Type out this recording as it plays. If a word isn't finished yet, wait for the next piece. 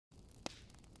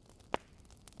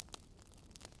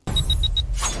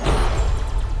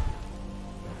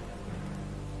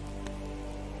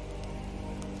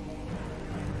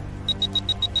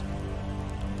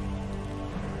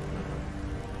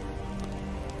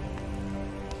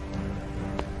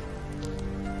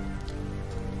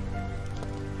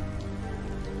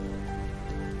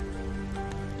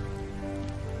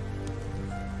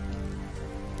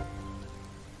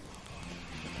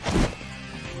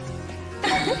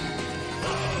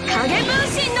影分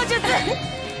身の術。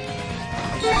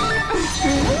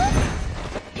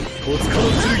戸塚の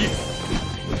剣、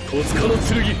戸塚の剣。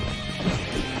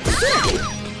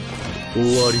終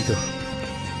わりだ。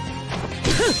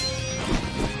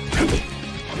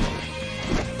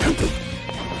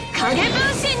影分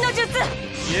身の術。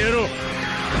消えろ。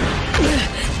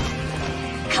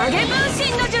影分身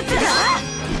の術。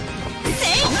せ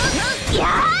いや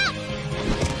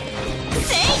ー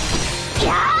せいや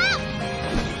ー。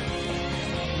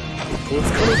戸塚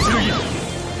の剣、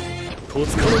戸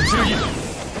塚の剣。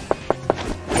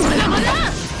まだまだ。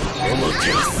お待て。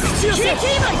八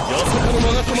坂のま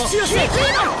がたま。無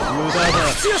駄だ。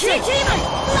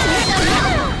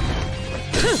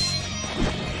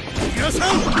皆さ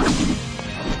ん。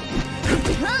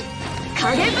影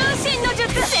分身の術。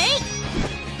せい。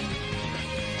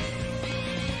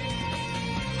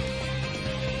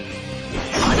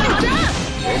まだまだ。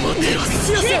お待て。八坂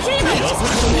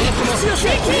のまがたま。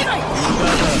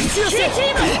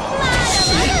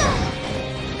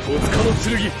戸塚の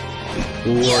剣。終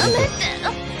わりだ。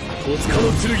戸塚の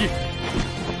剣。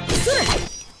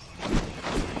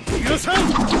皆さん。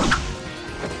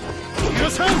皆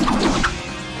さん。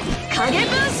影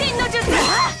分身の術。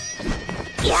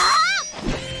やー。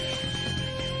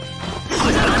ま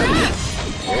だまだ。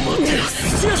お待て。八坂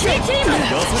の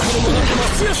まがたま。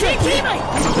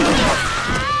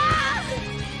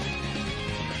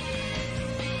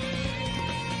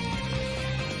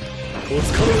戸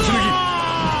塚の剣。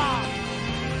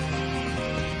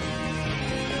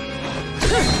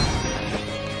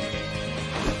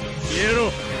消えろ。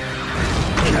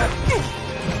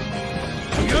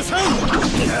皆さん。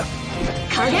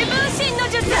影分身の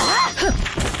術。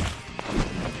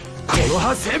この葉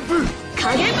旋風。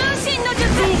影分身の術。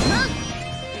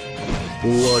終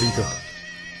わりだ。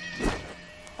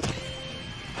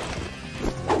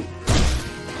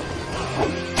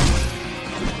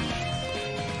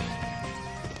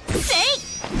せい。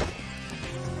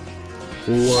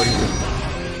終わりだ。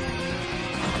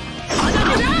まだま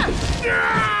だ。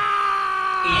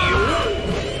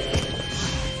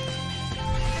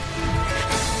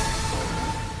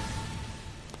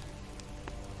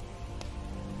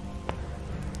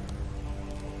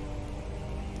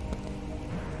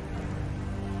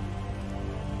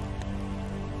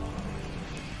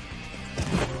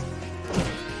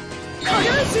影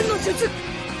分身の術。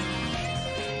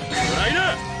暗いな。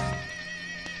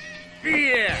いや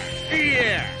いや。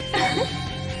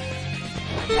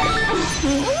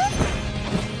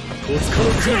戸塚の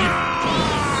剣。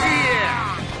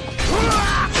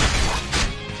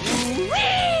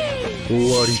終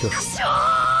わりだ。消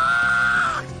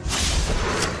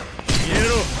え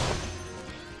ろ。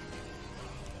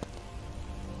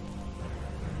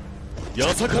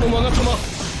八坂のまがたま。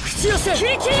口寄せ。切り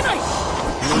切りない。無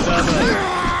駄だ。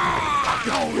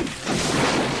は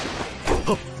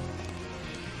っ。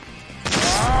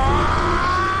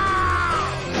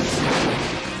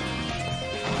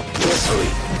遅い。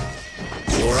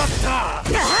もらった。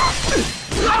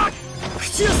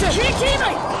口寄せ。切り切りな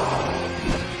い。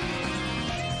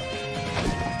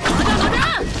まだまだ。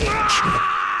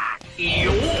いい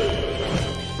よ。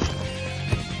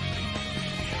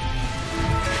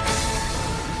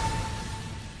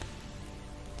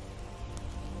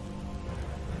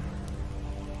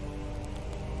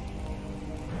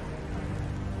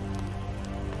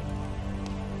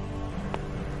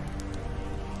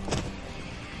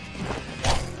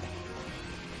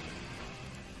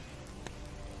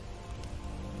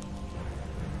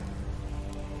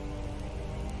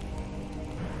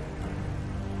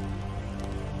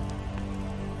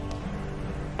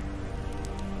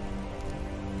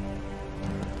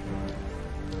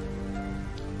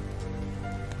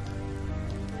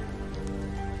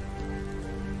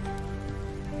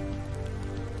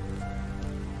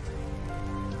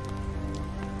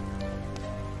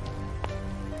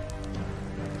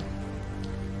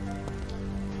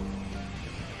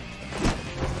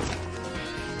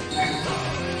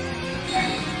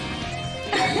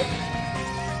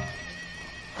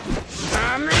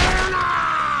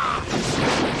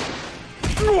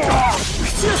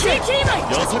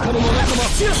八坂のまがたま。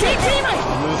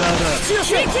無駄だ。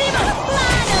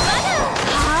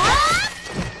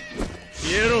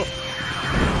消えろ。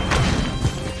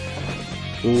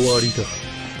終わりだ。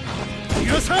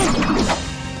皆さん。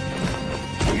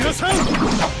皆さん。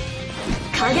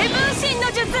影分身の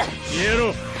術。消えろ。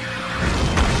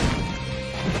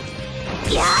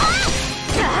や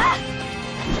ー。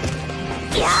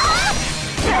やー。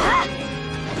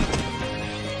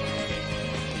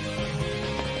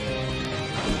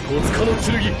戸塚の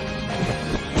剣。も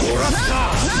らった。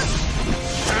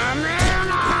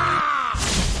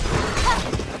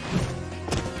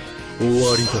終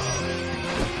わりだ。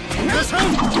皆さん、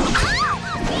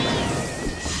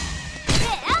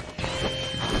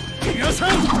皆さん、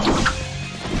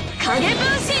影分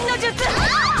身の術。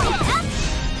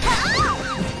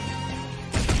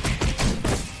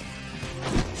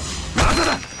まだだ。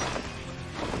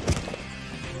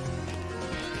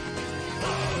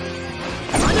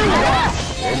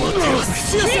お待てよ。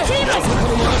口寄せ。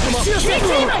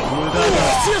無駄だ。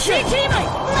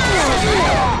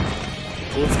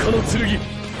戸塚の剣。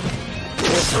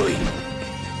遅い。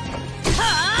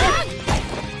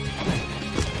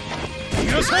皆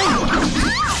さん、無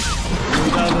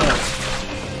駄だ。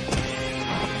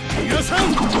皆さん、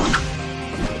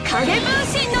影分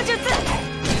身の術。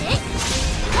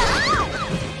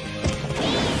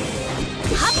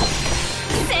はっ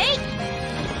せい。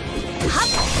はっ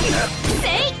せ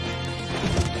い。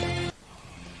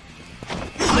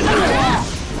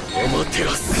お待てよ。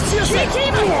口寄せ。ま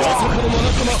さかのマナ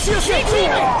カマ。口寄せ。無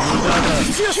駄だ。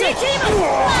口寄せ。消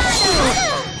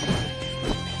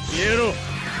えろ。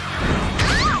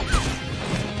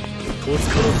戸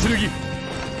塚の剣。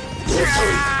遅い。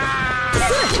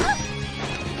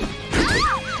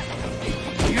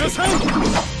皆さん、は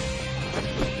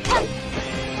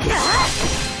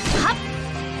っ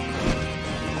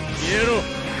消えろ。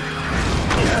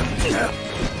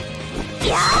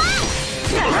やー。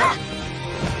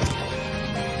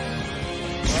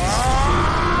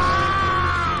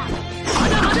ま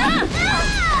だまだ。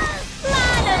ま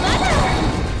だまだ。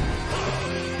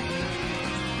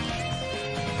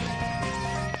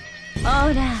ほ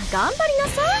ら、頑張りな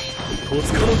さい。戸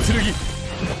塚の剣。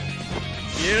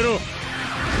消えろ。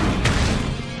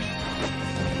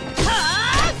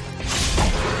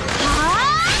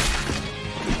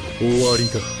終わり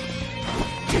だ。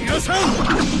皆さん、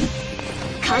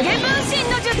影分身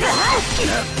の術。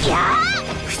や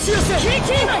ー。口寄せ。八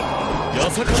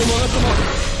坂のマナカマ。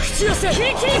口寄せ。無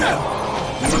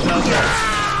駄だ。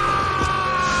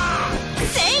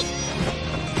せい。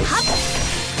はっ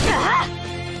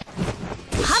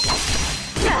はっ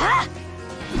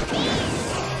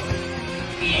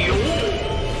よ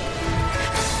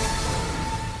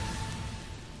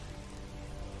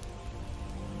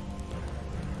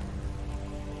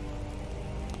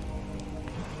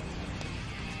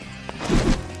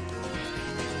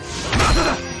まだだ。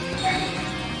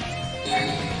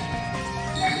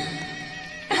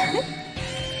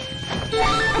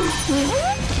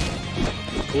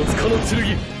戸塚の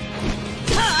剣。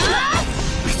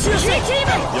口寄せ。八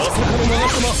坂のマナ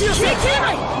カマ。口寄せ。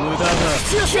無駄だ。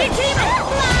口寄せ。まだ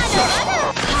まだ。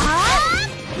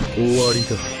終わりだ。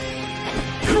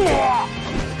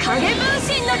影分身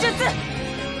の術。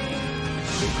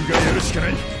僕がやるしかない。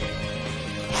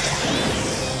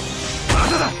ま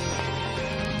だだ。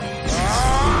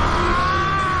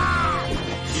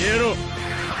消えろ。も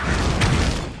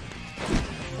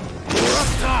らっ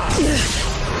た。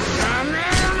やめ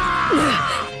ろな。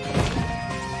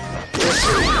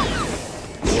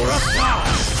もらった。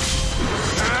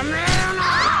やめろな。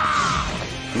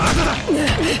まだだ。もら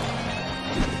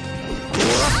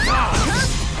った。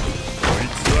こい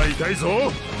つは痛いぞ。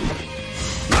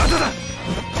まだだ。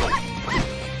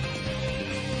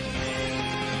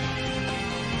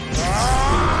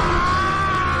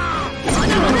まだ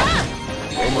まだ。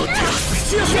お待てよ。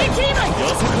口寄せ。八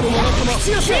坂のマナカマ。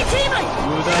口寄せ。無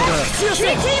駄だ。口寄せ。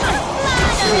まだ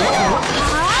まだ。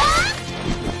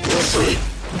遅い。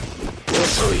遅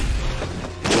い。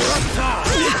もらった。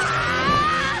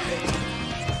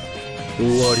終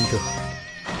わりだ。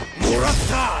もらっ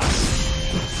た。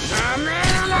やめ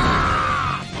ろな。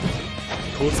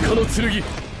戸塚の剣。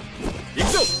行く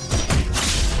ぞ。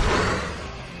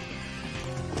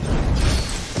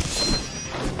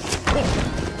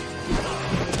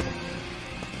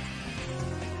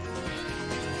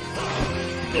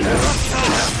もらった。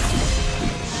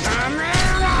やめ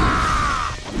ろな。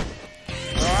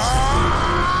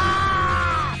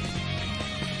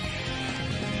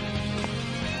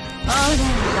ほら、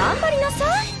頑張りなさ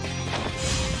い。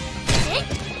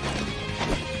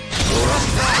もらっ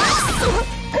た。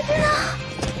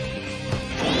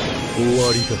終わ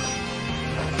りだ。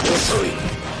遅い。も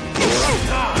らっ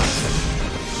た。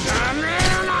やめ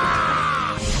ろな。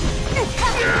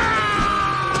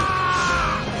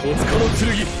戸塚の剣。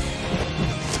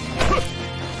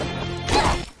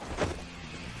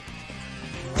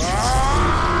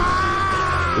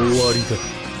終わりだ。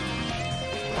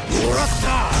もらった。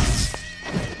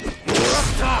もらっ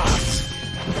た。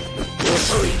遅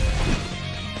い。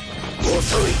遅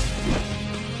い。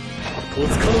戸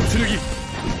塚の剣。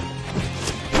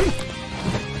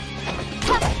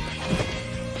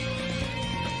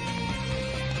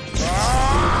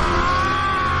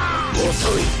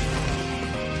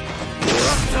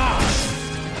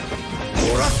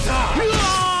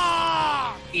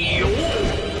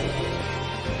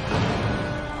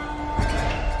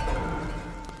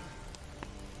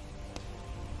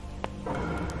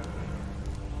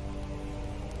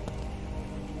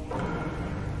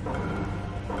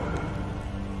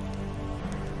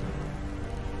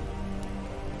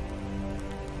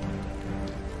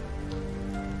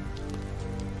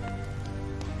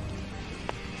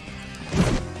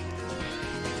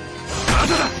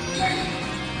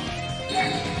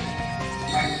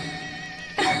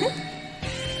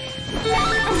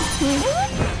戸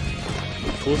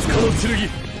塚の剣。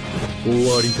終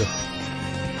わりだ。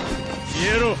消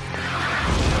えろ。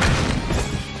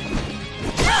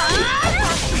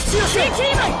口寄せ。や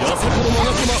さこのま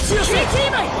がこま。口寄せ。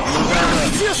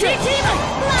口寄せ。ま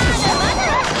だまだ。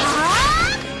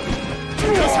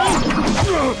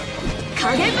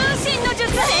影分身の術。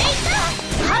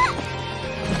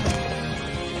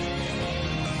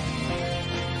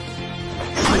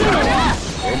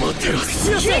お待てろ。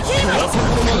口寄せ。やさこ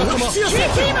のまがこま。口寄せ。無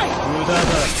駄だ。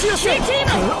口寄せ。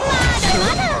まだま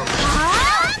だ。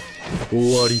終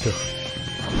わりだ。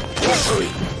遅い。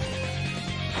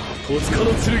戸塚の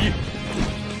剣。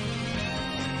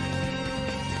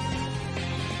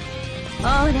ほ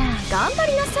ら頑張り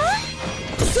なさい。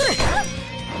それ。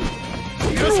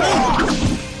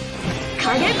影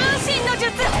分身の術。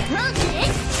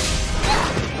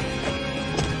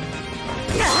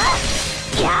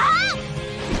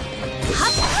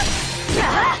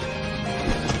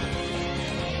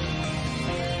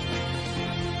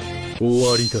終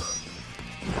わりだ。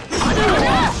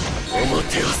お待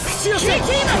てよ。口寄せ。やさ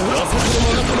この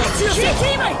まがこま。口寄せ。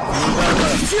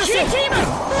口寄せ。まだ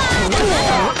ま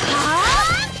だ。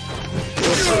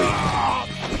遅い。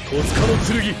戸塚の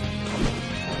剣。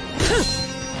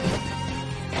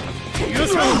よ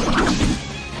さん。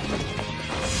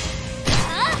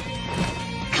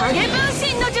影分身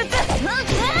の術。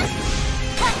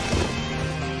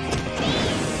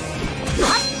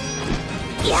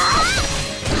や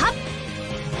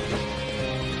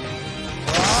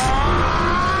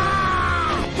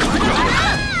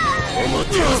お待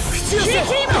てよ。口寄せ。や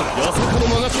さこの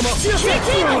まがこま。口寄せ。ま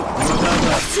だ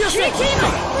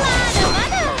ま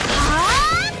だ。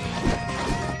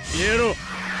消えろ。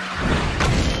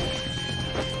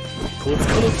戸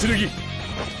塚の剣。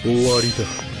終わりだ。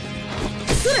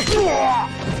それ。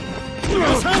よ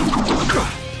さん。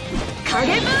影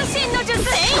分身の術。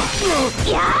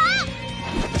や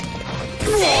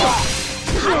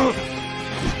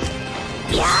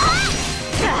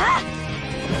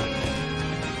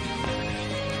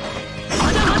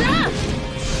まだまだ。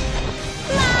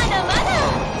まだまだ。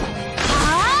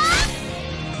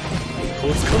戸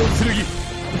塚の剣。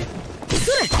そ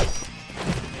れ。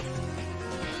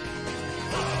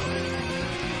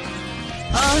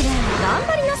ほら頑張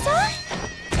りなさ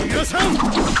い。よさん。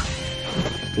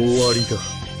終わりだ。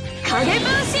影分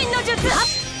身の術。